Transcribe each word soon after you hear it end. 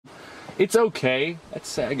It's okay. That's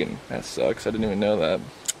sagging. That sucks. I didn't even know that.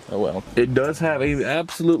 Oh well. It does have a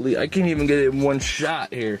absolutely, I can't even get it in one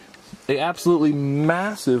shot here. A absolutely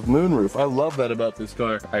massive moonroof. I love that about this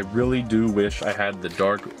car. I really do wish I had the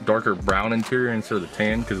darker brown interior instead of the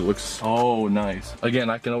tan because it looks so nice. Again,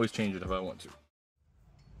 I can always change it if I want to.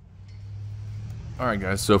 Alright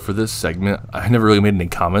guys, so for this segment, I never really made any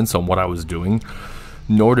comments on what I was doing,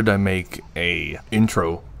 nor did I make a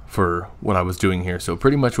intro for what I was doing here. So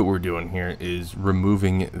pretty much what we're doing here is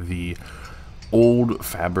removing the old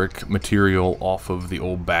fabric material off of the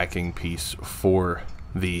old backing piece for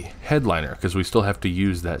the headliner, because we still have to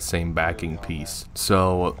use that same backing piece.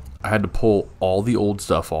 So I had to pull all the old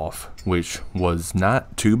stuff off, which was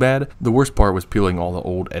not too bad. The worst part was peeling all the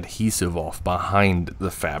old adhesive off behind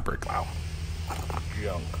the fabric. Wow.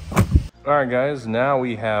 Junk. Alright guys, now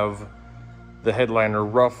we have the headliner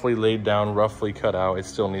roughly laid down, roughly cut out. It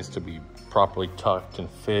still needs to be properly tucked and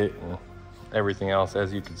fit and everything else.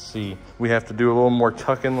 As you can see, we have to do a little more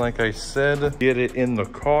tucking, like I said, get it in the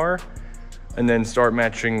car, and then start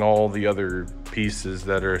matching all the other pieces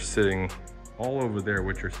that are sitting all over there,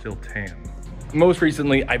 which are still tan. Most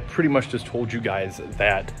recently, I pretty much just told you guys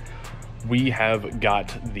that we have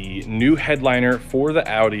got the new headliner for the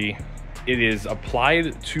Audi. It is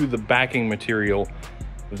applied to the backing material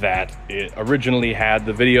that it originally had.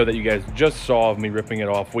 The video that you guys just saw of me ripping it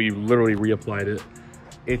off, we literally reapplied it.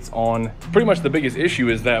 It's on. Pretty much the biggest issue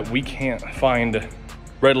is that we can't find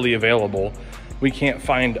readily available. We can't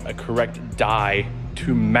find a correct dye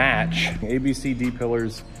to match. ABC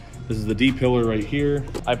D-pillars. This is the D-pillar right here.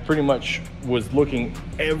 I pretty much was looking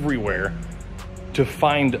everywhere to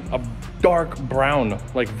find a dark brown,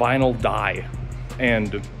 like vinyl dye,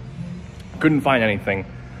 and couldn't find anything.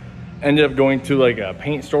 Ended up going to like a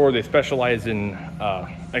paint store. They specialize in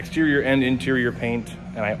exterior and interior paint,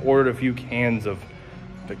 and I ordered a few cans of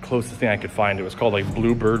the closest thing I could find. It was called like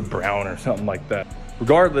Bluebird Brown or something like that.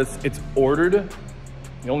 Regardless, it's ordered.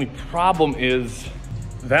 The only problem is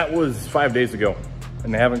that was 5 days ago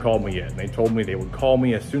and they haven't called me yet. And they told me they would call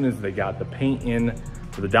me as soon as they got the paint in,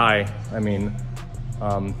 for the dye, I mean,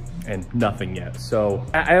 and nothing yet. So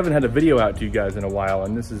I haven't had a video out to you guys in a while,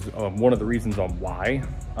 and this is one of the reasons on why.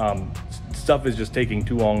 Stuff is just taking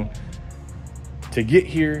too long to get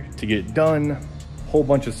here, to get done, whole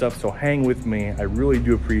bunch of stuff, so hang with me. I really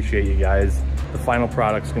do appreciate you guys. The final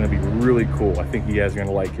product's gonna be really cool. I think you guys are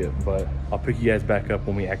gonna like it, but I'll pick you guys back up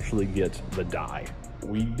when we actually get the dye.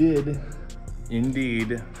 We did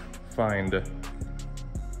indeed find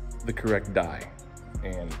the correct dye,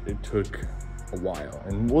 and it took a while.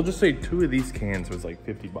 And we'll just say 2 of these cans was like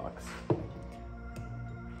 50 bucks.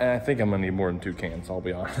 And I think I'm gonna need more than 2 cans, I'll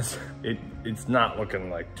be honest. It's not looking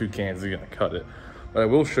like 2 cans are gonna cut it. But I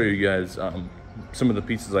will show you guys some of the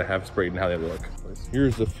pieces I have sprayed and how they look.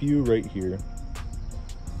 Here's a few right here.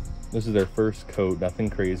 This is their first coat, nothing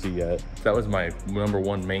crazy yet. That was my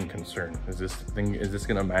 #1 main concern. Is this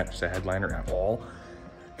gonna match the headliner at all?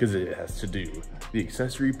 Because it has to do. The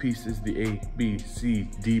accessory pieces, the A, B, C,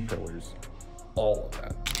 D pillars, all of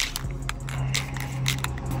that.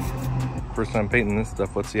 First time painting this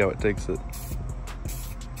stuff, let's see how it takes it.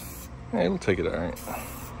 Yeah, it'll take it all right.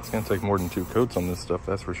 It's gonna take more than 2 coats on this stuff,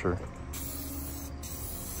 that's for sure.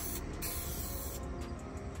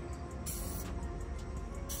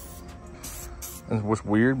 And what's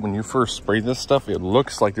weird, when you first spray this stuff, it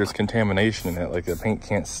looks like there's contamination in it, like the paint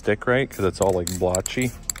can't stick right because it's all like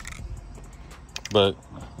blotchy. But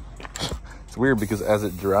it's weird because as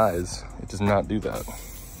it dries, it does not do that.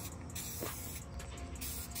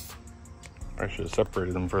 I should have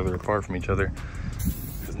separated them further apart from each other,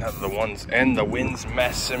 because now the ones and the wind's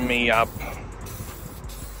messing me up.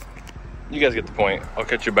 You guys get the point. I'll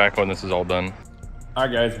catch you back when this is all done. All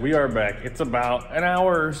right guys, we are back. It's about an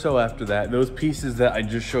hour or so after that. Those pieces that I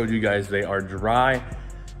just showed you guys, they are dry.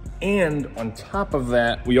 And on top of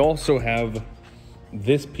that, we also have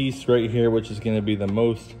this piece right here, which is gonna be the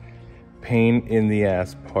most pain in the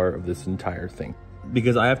ass part of this entire thing.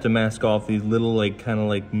 Because I have to mask off these little like kind of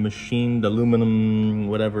like machined aluminum,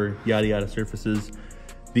 whatever, yada yada surfaces.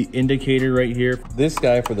 The indicator right here, this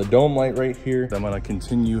guy for the dome light right here. I'm gonna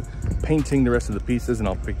continue painting the rest of the pieces and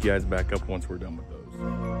I'll pick you guys back up once we're done with those.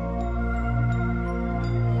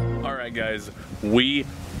 All right guys, we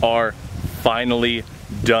are finally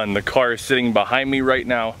done. The car is sitting behind me right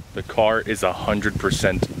now. The car is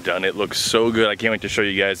 100% done. It looks so good. I can't wait to show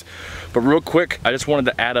you guys. But real quick, I just wanted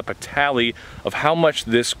to add up a tally of how much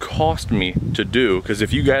this cost me to do, because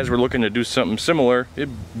if you guys were looking to do something similar, it'd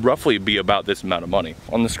roughly be about this amount of money.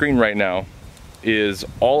 On the screen right now is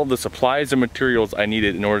all of the supplies and materials I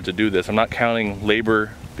needed in order to do this. I'm not counting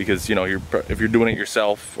labor, because, you know, if you're doing it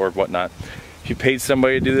yourself or whatnot, if you paid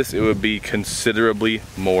somebody to do this, it would be considerably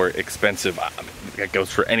more expensive. That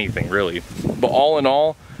goes for anything, really. But all in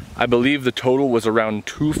all, I believe the total was around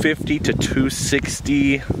 $250 to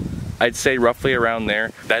 $260. I'd say roughly around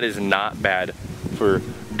there. That is not bad for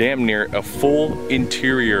damn near a full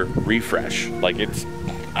interior refresh. Like, it's,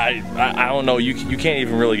 I don't know, you can't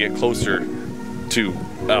even really get closer to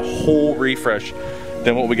a whole refresh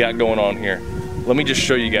than what we got going on here. Let me just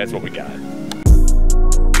show you guys what we got.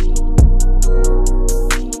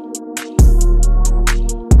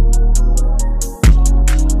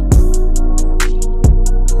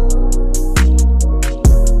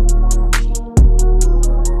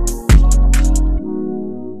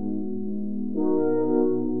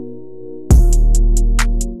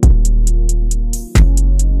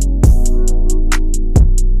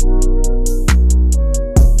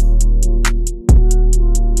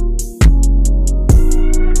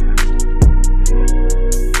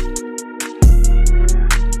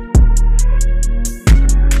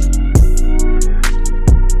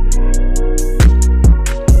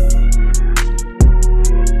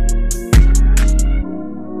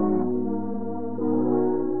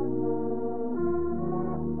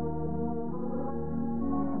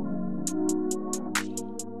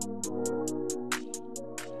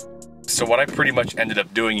 So what I pretty much ended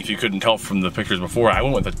up doing, if you couldn't tell from the pictures before, I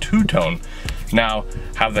went with a two-tone. Now,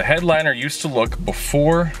 how the headliner used to look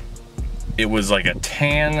before, it was like a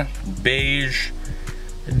tan, beige,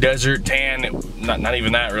 desert tan, not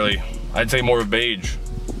even that really. I'd say more of a beige.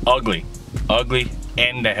 Ugly,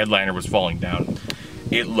 and the headliner was falling down.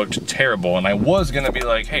 It looked terrible, and I was gonna be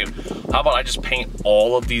like, hey, how about I just paint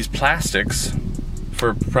all of these plastics?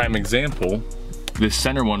 For prime example, this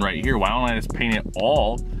center one right here, why don't I just paint it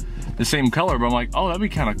all the same color? But I'm like, oh, that'd be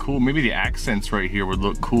kind of cool. Maybe the accents right here would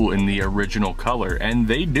look cool in the original color, and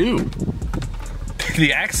they do.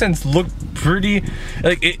 The accents look pretty,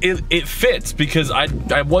 like it fits, because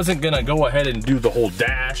I wasn't gonna go ahead and do the whole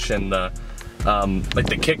dash and the like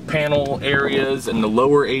the kick panel areas and the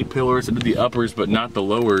lower A-pillars. I did the uppers but not the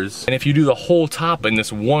lowers. And if you do the whole top in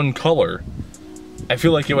this one color, I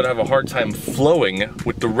feel like it would have a hard time flowing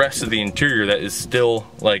with the rest of the interior that is still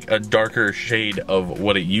like a darker shade of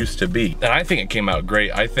what it used to be. And I think it came out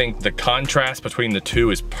great. I think the contrast between the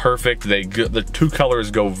two is perfect. The two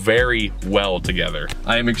colors go very well together.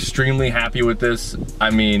 I am extremely happy with this.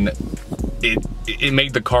 I mean, it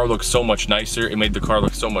made the car look so much nicer. It made the car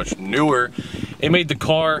look so much newer. It made the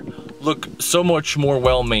car look so much more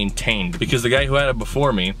well maintained, because the guy who had it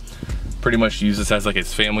before me pretty much used this as like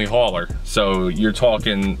his family hauler. So you're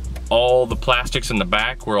talking all the plastics in the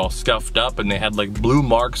back were all scuffed up, and they had like blue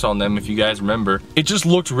marks on them, if you guys remember. It just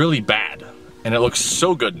looked really bad, and it looks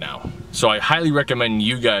so good now. So I highly recommend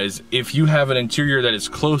you guys, if you have an interior that is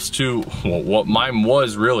close to, well, what mine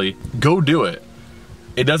was really, go do it.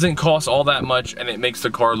 It doesn't cost all that much, and it makes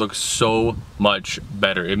the car look so much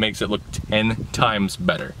better. It makes it look 10 times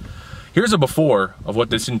better. Here's a before of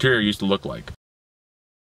what this interior used to look like.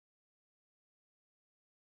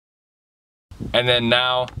 And then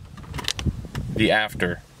now, the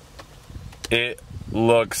after. It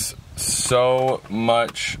looks so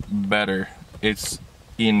much better. It's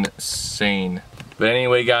insane. But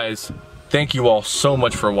anyway, guys, thank you all so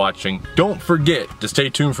much for watching. Don't forget to stay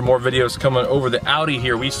tuned for more videos coming over the Audi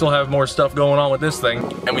here. We still have more stuff going on with this thing,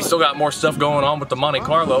 and we still got more stuff going on with the Monte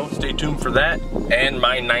Carlo. Stay tuned for that. And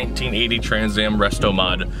my 1980 Trans Am resto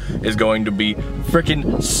mod is going to be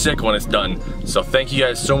freaking sick when it's done. So thank you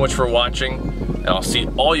guys so much for watching, and I'll see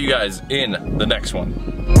all you guys in the next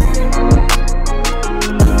one.